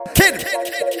Kid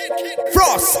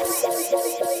Frost.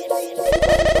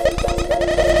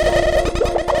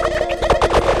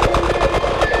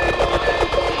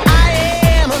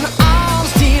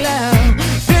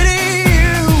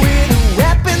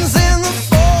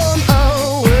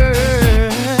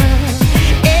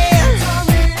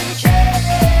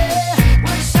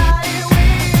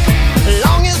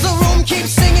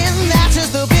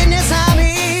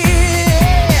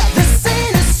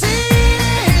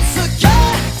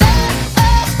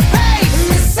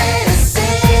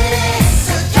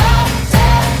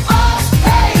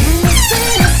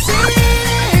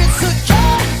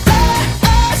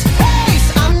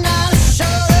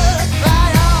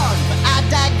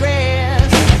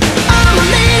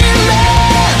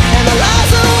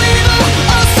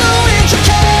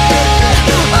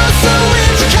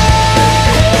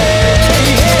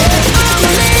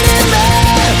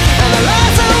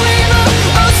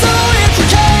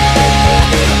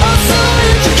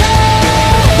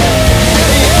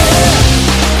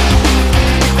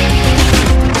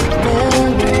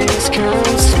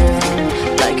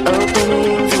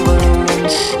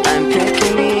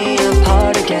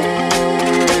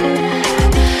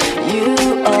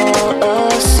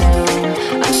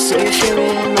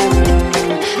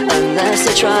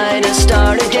 Try to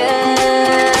start again.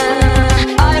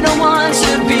 I don't want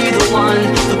to be the one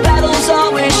the battles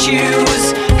always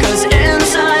choose, 'cause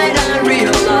inside I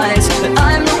realize that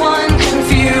I'm the one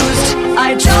confused.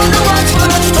 I don't know what's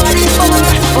worth fighting for,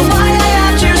 or why I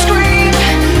have to scream.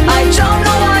 I don't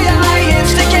know why I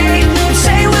instigate and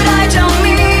say what I don't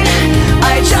mean.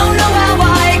 I don't know how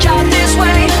I got this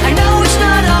way. I know it's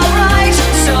not alright,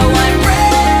 so I'm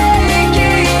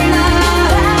breaking the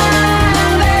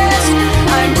habits.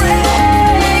 I'm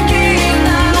breaking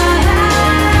the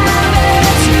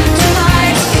habits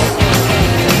tonight.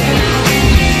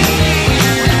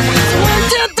 1,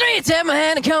 2, 3, take my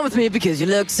hand and come with me, because you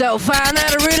look so fine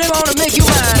that I really wanna make you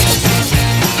mine.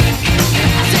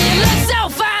 I say you look so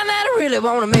fine that I really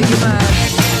wanna make you mine.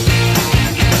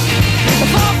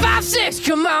 4, 5, 6,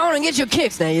 come on and get your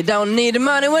kicks. Now you don't need the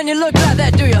money when you look like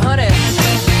that, do you, honey?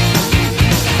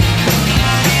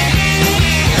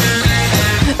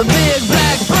 Big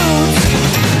black boots,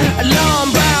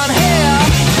 long brown hair.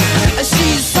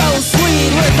 She's so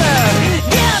sweet with her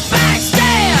get back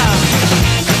stare.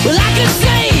 Well, I could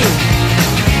see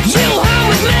you home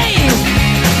with me,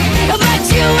 but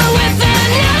you were with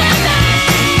another man,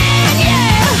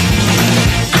 yeah.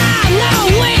 I know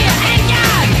we ain't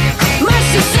got much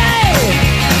to say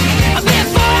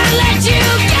before I let you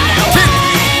get away,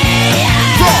 yeah.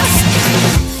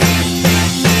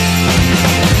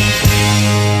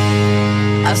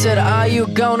 I said, are you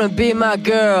gonna be my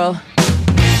girl?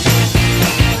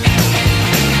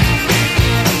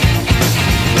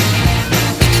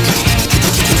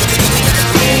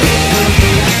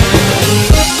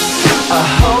 I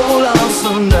hold on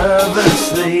so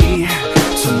nervously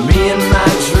to me and my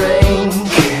drink.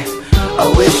 I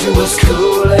wish it was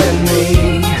cooling me,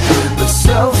 but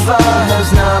so far has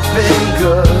not been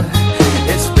good.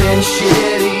 It's been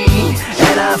shitty,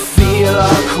 and I feel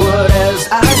awkward as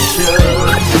I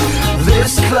should.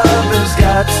 This club has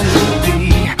got to be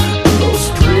the most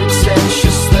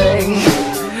pretentious thing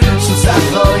since I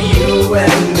thought you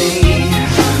and me.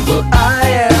 Well, I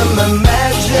am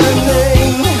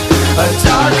imagining a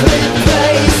dark lit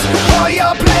place, or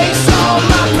your place, or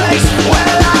my place.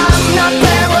 Well, I'm not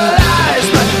paralyzed,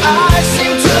 but I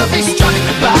seem to be struck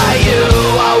by you.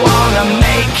 I wanna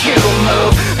make you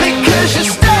move, because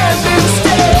you're standing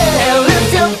still. If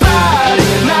your body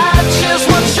matches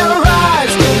what your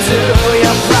eyes can do,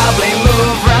 you'll probably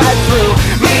move right through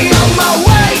me on my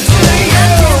way to you.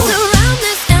 Dance around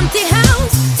this empty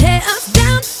house, tear us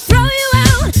down, throw you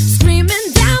out, screaming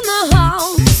down the hall,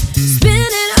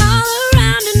 spinning all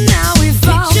around, and now we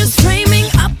fall. Pictures framing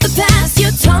up the past,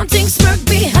 your taunting smirk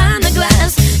behind the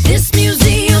glass. This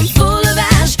museum full of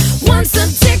ash, once a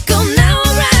tickle, now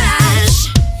a rash.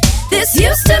 This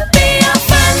used to be a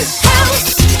fun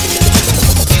house,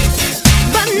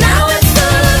 but now it's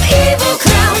full of evil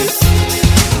clowns.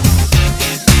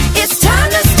 It's time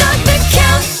to start the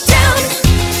countdown.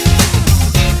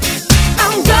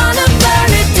 I'm gonna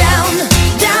burn it down,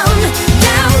 down,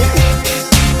 down.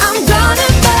 I'm gonna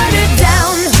burn it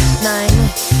down. 9,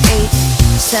 8,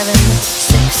 7,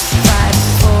 6, 5,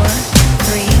 4,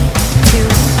 3, 2,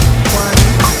 1.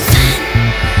 I'll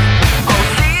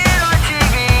see it on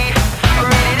TV,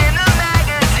 read it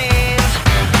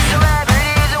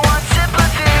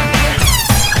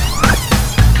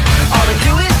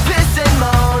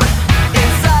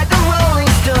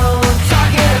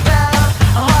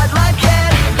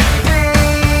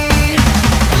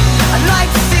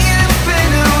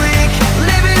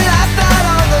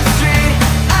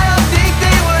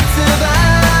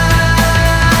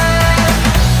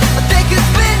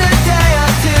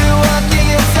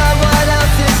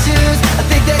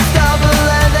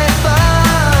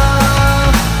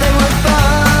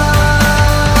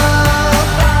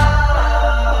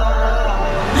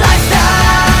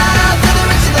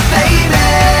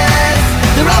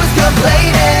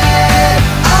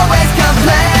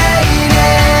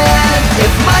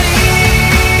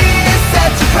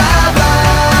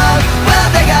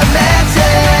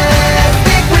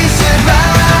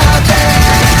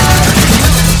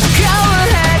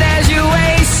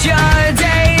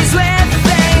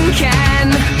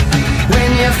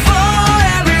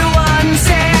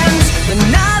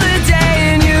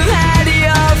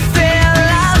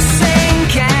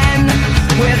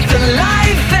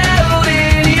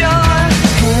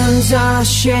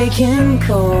aching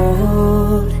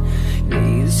cold.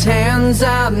 These hands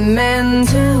are meant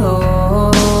to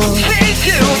hold. Take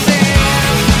you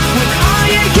there, when all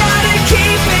you gotta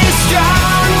keep is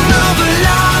strong. Move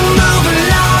along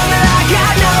like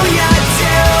I know you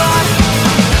do.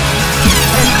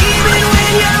 And even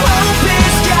when your hope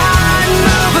is gone,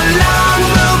 move along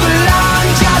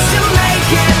just to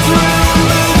make it through.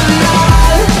 Move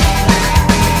along,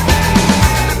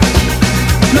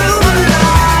 move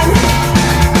along.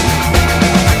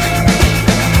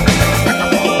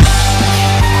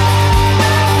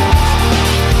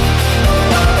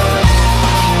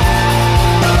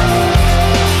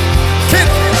 Kid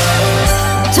Frost.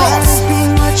 Don't be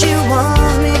what you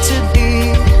want me to be.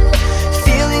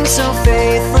 Feeling so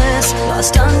faithless,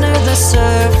 lost under the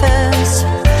surface.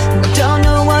 Don't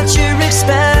know what you're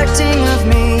expecting of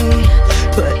me,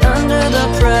 but under the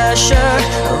pressure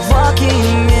of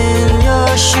walking in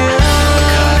your shoes.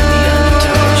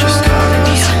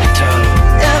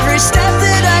 Every step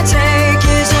that I take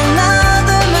is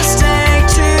another mistake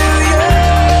to you.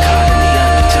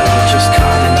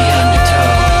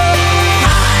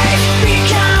 I've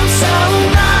become so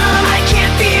numb, I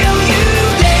can't feel you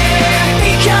there.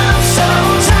 Become so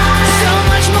tired, so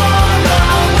much more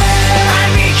aware.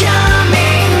 I'm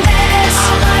becoming this.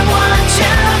 All I want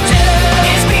you to do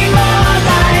is be more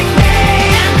like me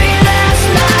and be less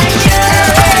like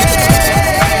you.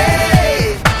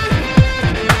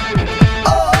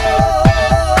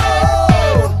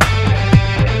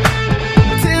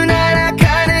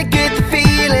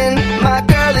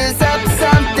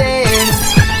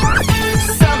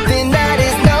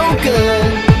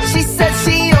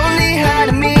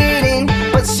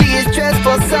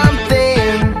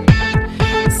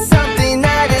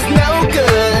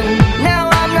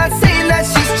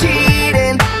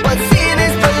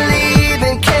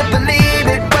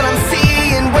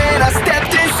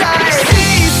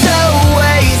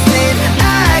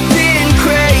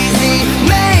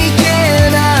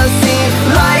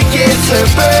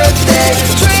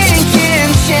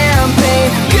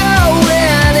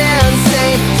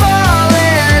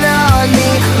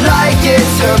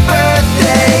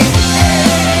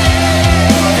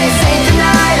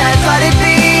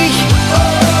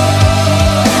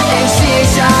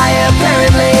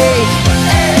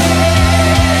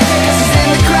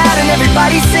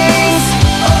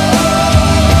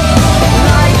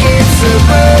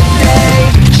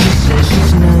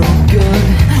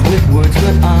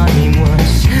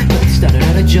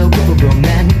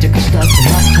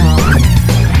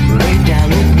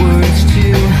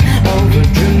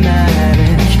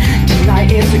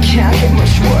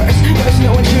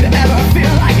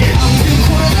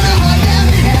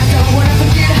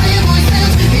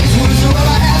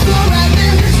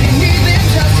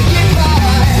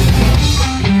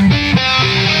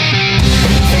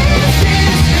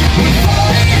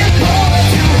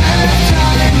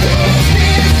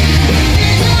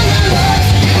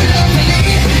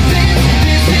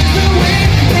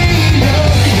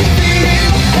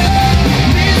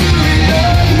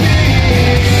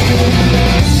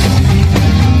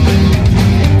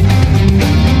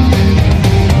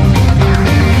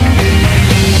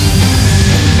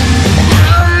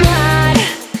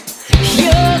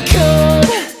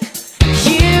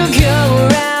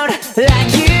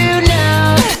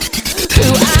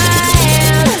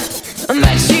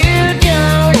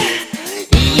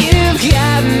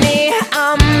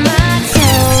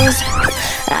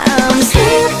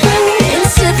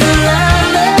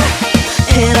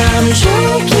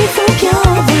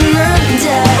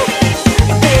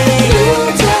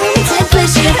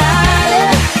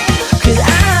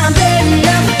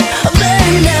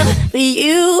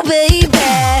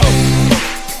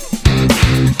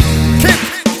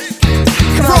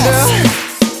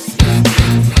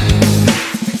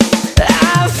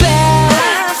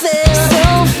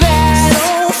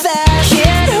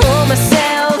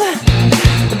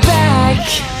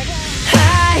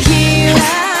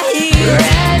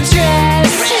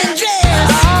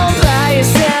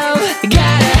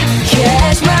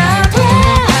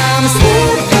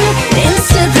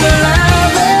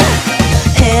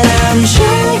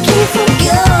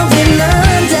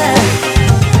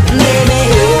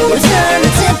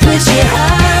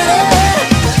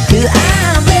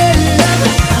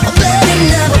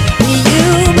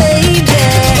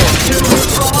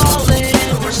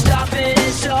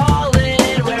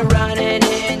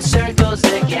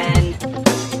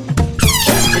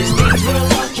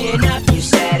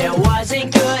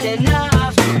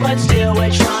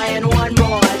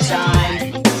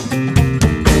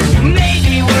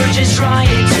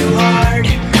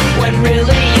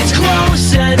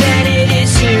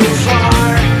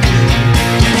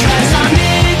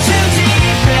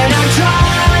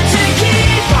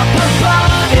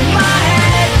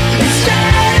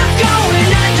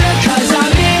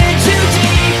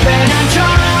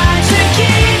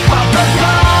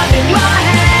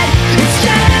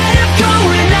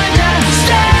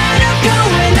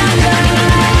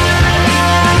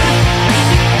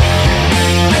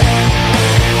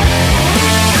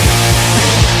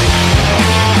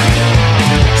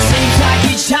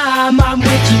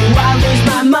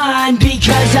 my mind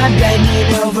because I'm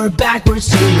bending over backwards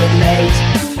to relate.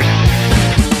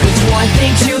 It's one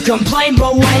thing to complain,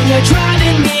 but when you're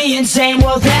driving me insane,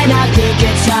 well then I think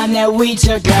it's time that we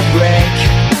took a break.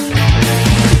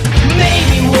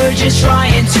 Maybe we're just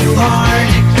trying too hard,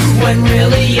 when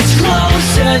really it's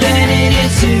closer than it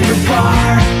is to the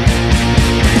bar.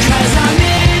 'Cause I'm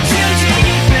in too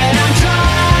deep and I'm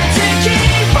trying to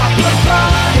keep up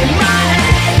above in my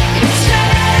head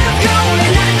instead of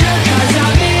going under. 'Cause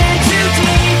I'm in too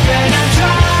deep and I'm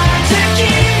trying to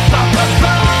keep up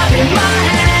above in my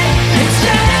head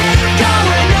instead of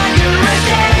going under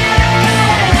again.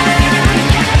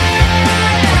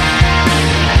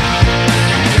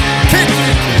 Kick,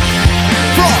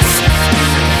 cross.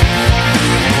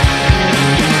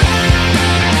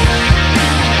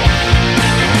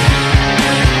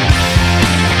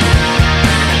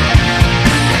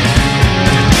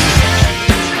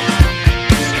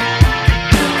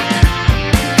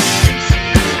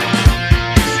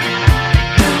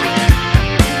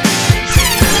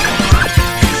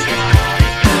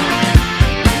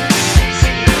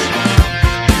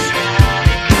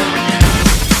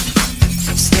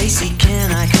 Stacy,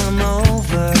 can I come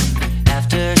over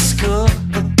after school?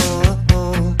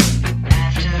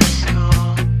 After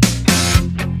school,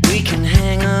 we can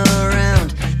hang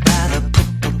around by the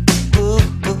pool.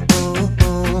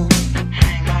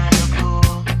 Hang by the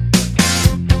pool.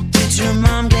 Did your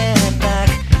mom get back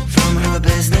from her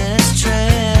business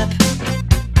trip?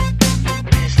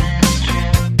 Business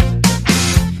trip.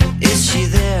 Is she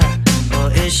there, or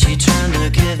is she trying to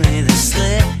give me the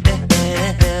slip?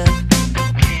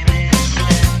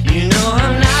 You know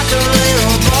I'm not the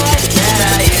little boy that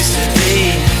I used to be.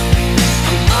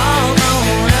 I'm all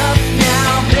grown up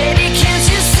now, baby, can't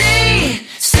you see?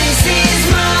 Stacy's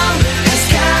mom has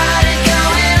got it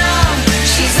going on.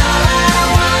 She's all I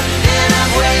want, and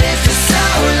I've waited for so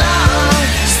long.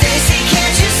 Stacy,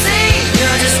 can't you see?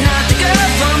 You're just not the girl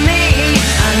for me.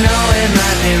 I know it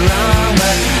might be wrong,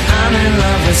 but I'm in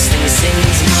love with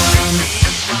Stacy's mom.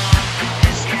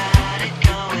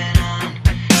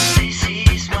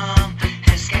 Stacy's mom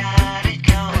has got it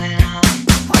going on.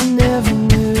 I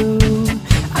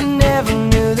never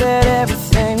knew that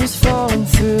everything was falling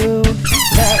through.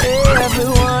 That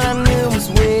everyone I knew was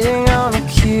waiting on a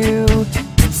cue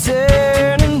to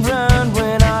turn and run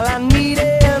when all I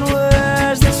needed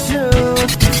was the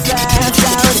truth. That's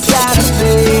how it's gotta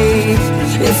be.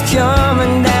 It's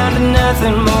coming down to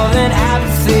nothing more than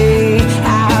apathy.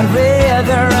 I'd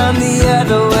rather run the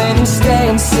other way than stay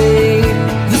and see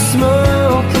the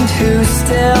smoke and who's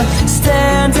still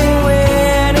standing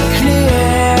when it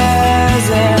clears.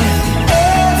 And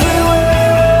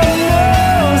everyone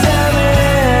knows I'm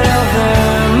in over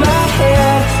my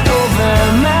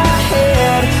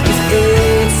head, with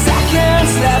 8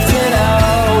 seconds left in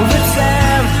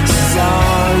overtime. She's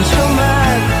on your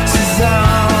mind, she's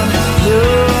on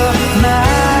your mind.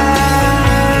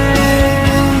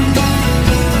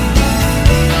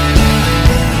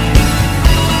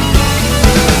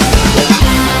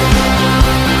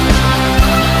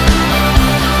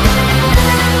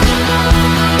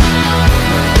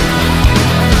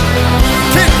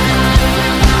 Kick,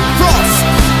 cross.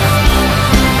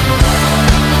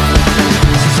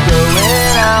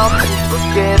 Going out,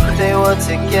 forget they were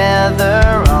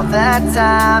together. All that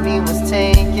time he was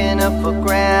taking her for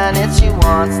granted. She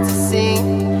wants to see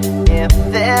if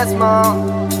there's more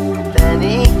than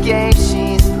he gave.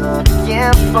 She's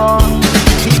looking for.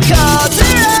 He calls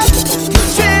her up,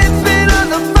 he's tripping on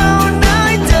the phone. Now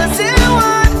he doesn't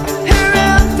want her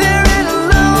out there and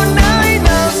alone. Now he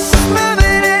knows she's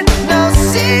moving it, knows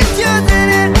she's using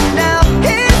it. Now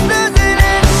he's losing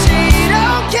it, she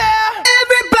don't care.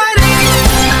 Everybody,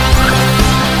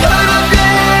 put up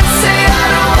your hands, say I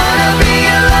don't wanna be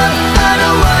in love. I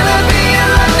don't wanna be in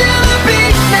love. Feel the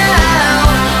beat now.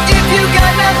 If you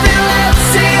got nothing left,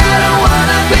 say I don't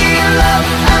wanna be in love.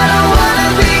 I don't wanna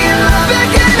be in love.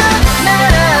 Pick it up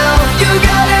now. You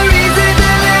got a reason to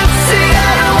live. Say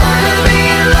I don't wanna be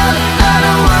in love. I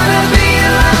don't wanna be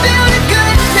in love. Feel it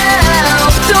good now.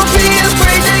 Don't be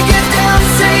afraid to get down.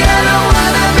 Say I don't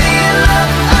wanna be in love.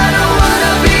 I don't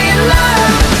wanna be in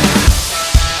love.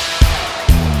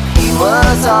 He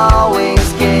was always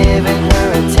giving her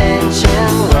attention,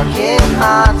 working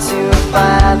hard to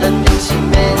find the things she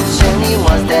mentioned. He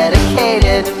was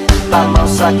dedicated, but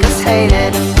most suckers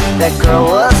hated. That girl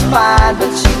was fine,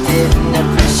 but she didn't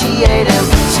appreciate him.